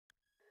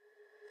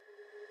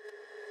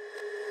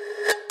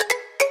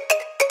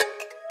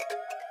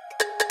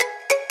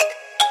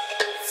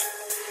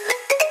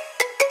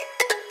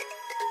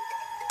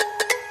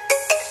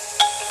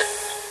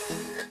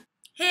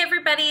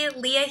everybody,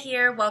 Leah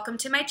here. Welcome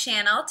to my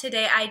channel.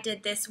 Today I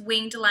did this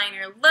winged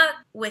liner look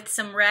with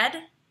some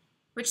red,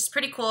 which is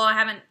pretty cool. I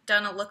haven't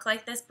done a look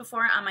like this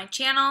before on my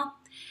channel.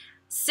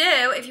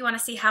 So if you want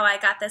to see how I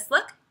got this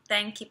look,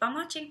 then keep on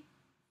watching.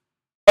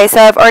 Okay,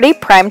 so I've already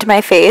primed my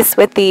face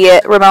with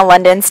the Rimmel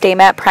London Stay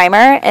Matte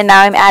Primer, and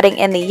now I'm adding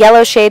in the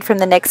yellow shade from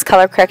the NYX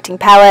Color Correcting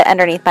Palette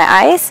underneath my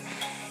eyes,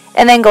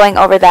 and then going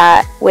over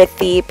that with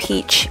the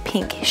peach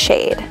pink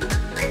shade.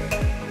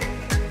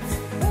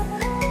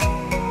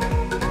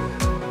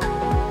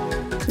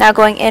 Now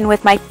going in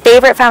with my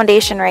favorite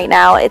foundation right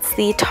now. It's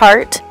the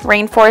Tarte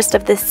Rainforest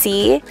of the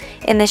Sea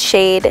in the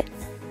shade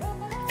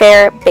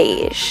Fair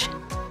Beige.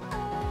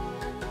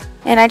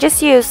 And I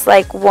just use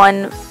like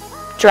one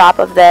drop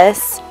of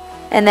this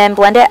and then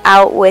blend it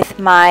out with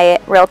my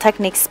Real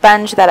Technique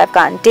sponge that I've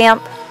gotten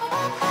damp.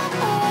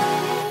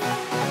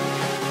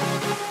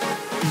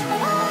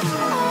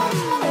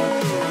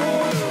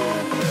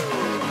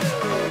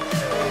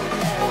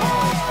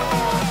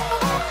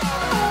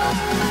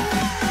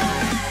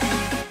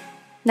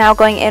 Now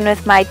going in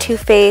with my Too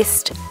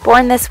Faced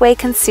Born This Way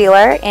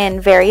concealer in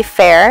Very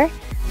Fair.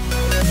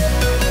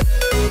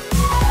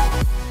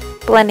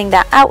 Blending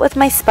that out with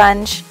my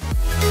sponge.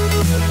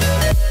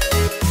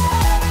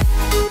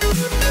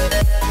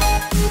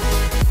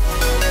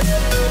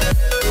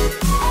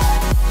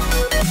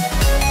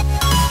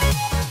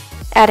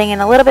 Adding in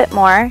a little bit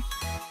more.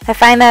 I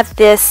find that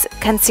this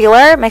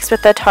concealer mixed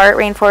with the Tarte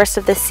Rainforest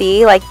of the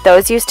Sea, like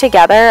those used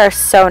together, are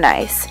so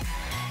nice.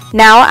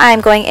 Now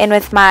I'm going in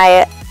with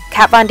my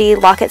Kat Von D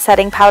Lock It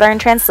Setting Powder in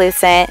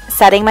Translucent,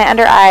 setting my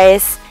under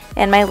eyes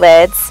and my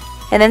lids,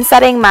 and then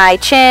setting my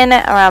chin,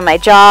 around my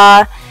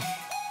jaw,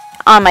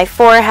 on my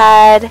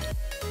forehead,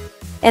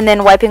 and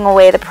then wiping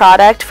away the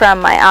product from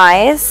my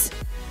eyes.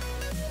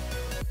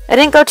 I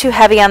didn't go too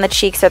heavy on the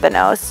cheeks or the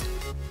nose.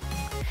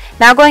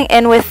 Now going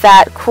in with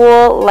that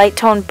cool light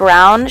tone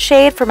brown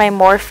shade for my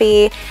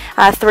Morphe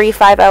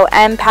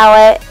 350M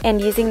palette and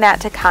using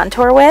that to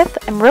contour with.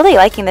 I'm really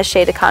liking this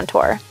shade to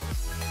contour.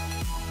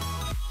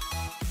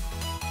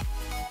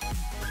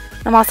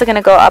 I'm also going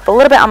to go up a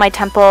little bit on my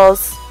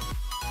temples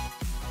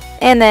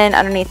and then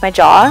underneath my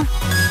jaw.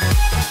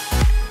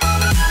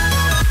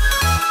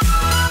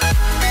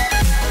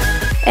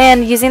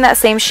 And using that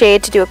same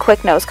shade to do a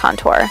quick nose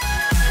contour.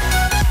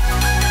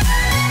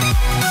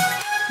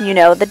 You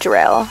know the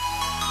drill.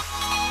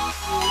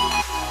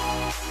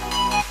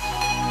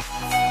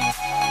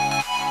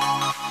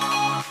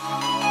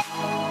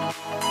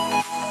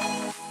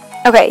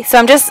 Okay, so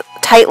I'm just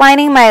tight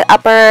lining my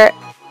upper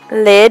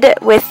lid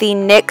with the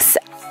NYX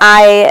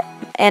eye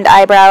and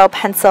eyebrow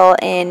pencil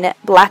in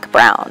black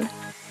brown,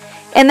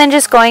 and then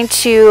just going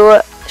to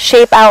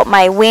shape out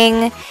my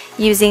wing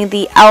using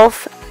the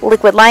e.l.f.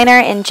 liquid liner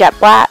in jet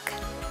black.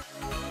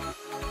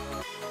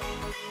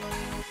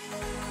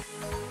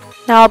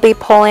 Now I'll be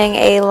pulling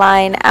a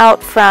line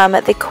out from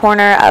the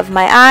corner of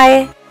my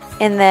eye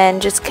and then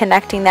just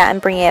connecting that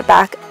and bringing it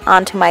back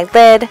onto my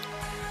lid.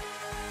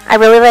 I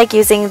really like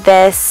using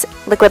this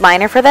liquid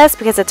liner for this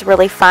because it's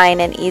really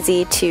fine and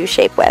easy to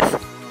shape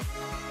with.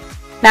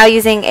 Now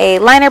using a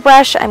liner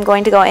brush, I'm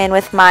going to go in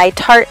with my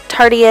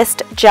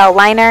Tartiest gel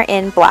liner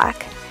in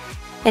black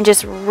and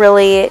just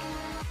really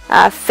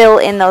fill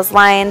in those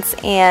lines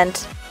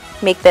and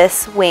make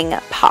this wing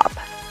pop.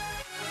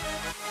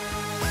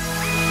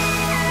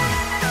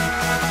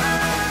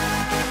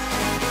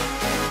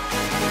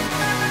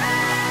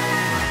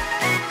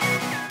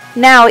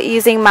 Now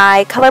using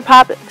my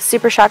Colourpop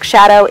Super Shock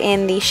Shadow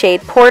in the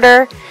shade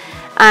Porter,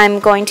 I'm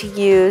going to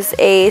use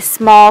a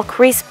small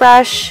crease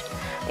brush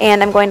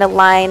and I'm going to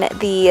line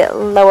the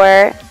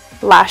lower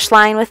lash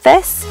line with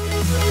this.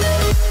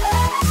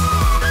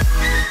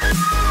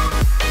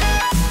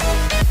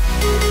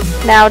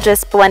 Now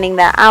just blending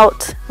that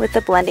out with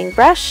the blending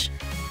brush.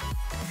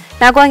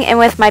 Now going in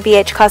with my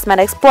BH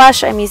Cosmetics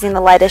blush, I'm using the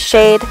lightest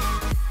shade.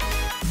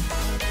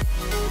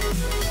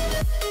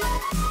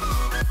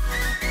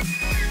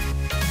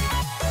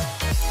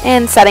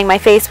 And setting my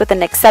face with the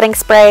NYX setting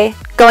spray.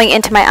 Going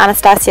into my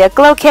Anastasia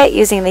Glow Kit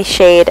using the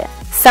shade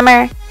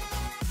Summer.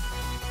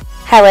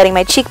 Highlighting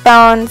my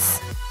cheekbones,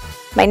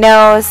 my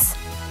nose,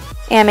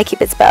 and my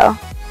Cupid's bow.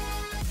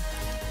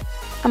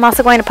 I'm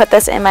also going to put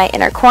this in my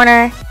inner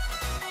corner.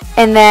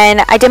 And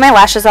then I did my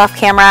lashes off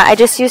camera. I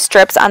just used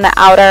strips on the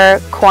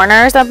outer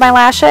corners of my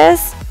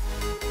lashes.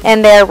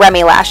 And they're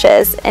Remy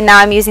Lashes. And now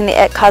I'm using the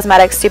e.l.f.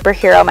 Cosmetics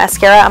Superhero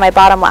Mascara on my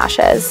bottom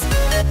lashes.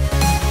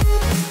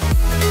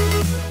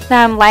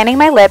 Now I'm lining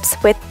my lips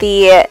with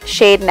the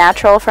shade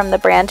Natural from the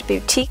brand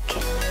Beautique.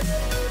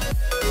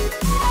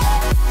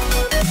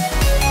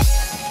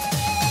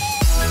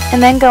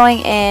 And then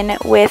going in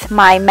with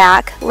my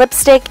MAC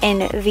lipstick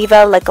in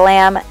Viva Le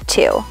Glam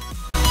 2.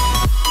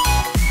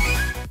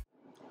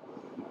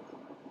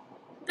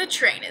 The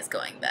train is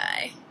going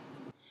by.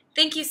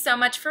 Thank you so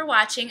much for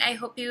watching. I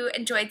hope you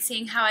enjoyed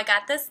seeing how I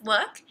got this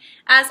look.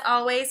 As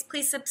always,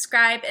 please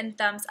subscribe and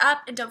thumbs up,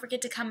 and don't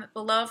forget to comment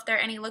below if there are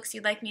any looks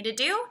you'd like me to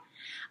do.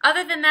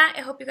 Other than that,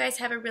 I hope you guys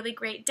have a really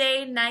great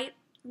day, night,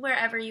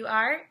 wherever you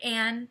are,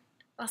 and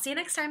I'll see you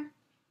next time.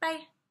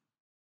 Bye.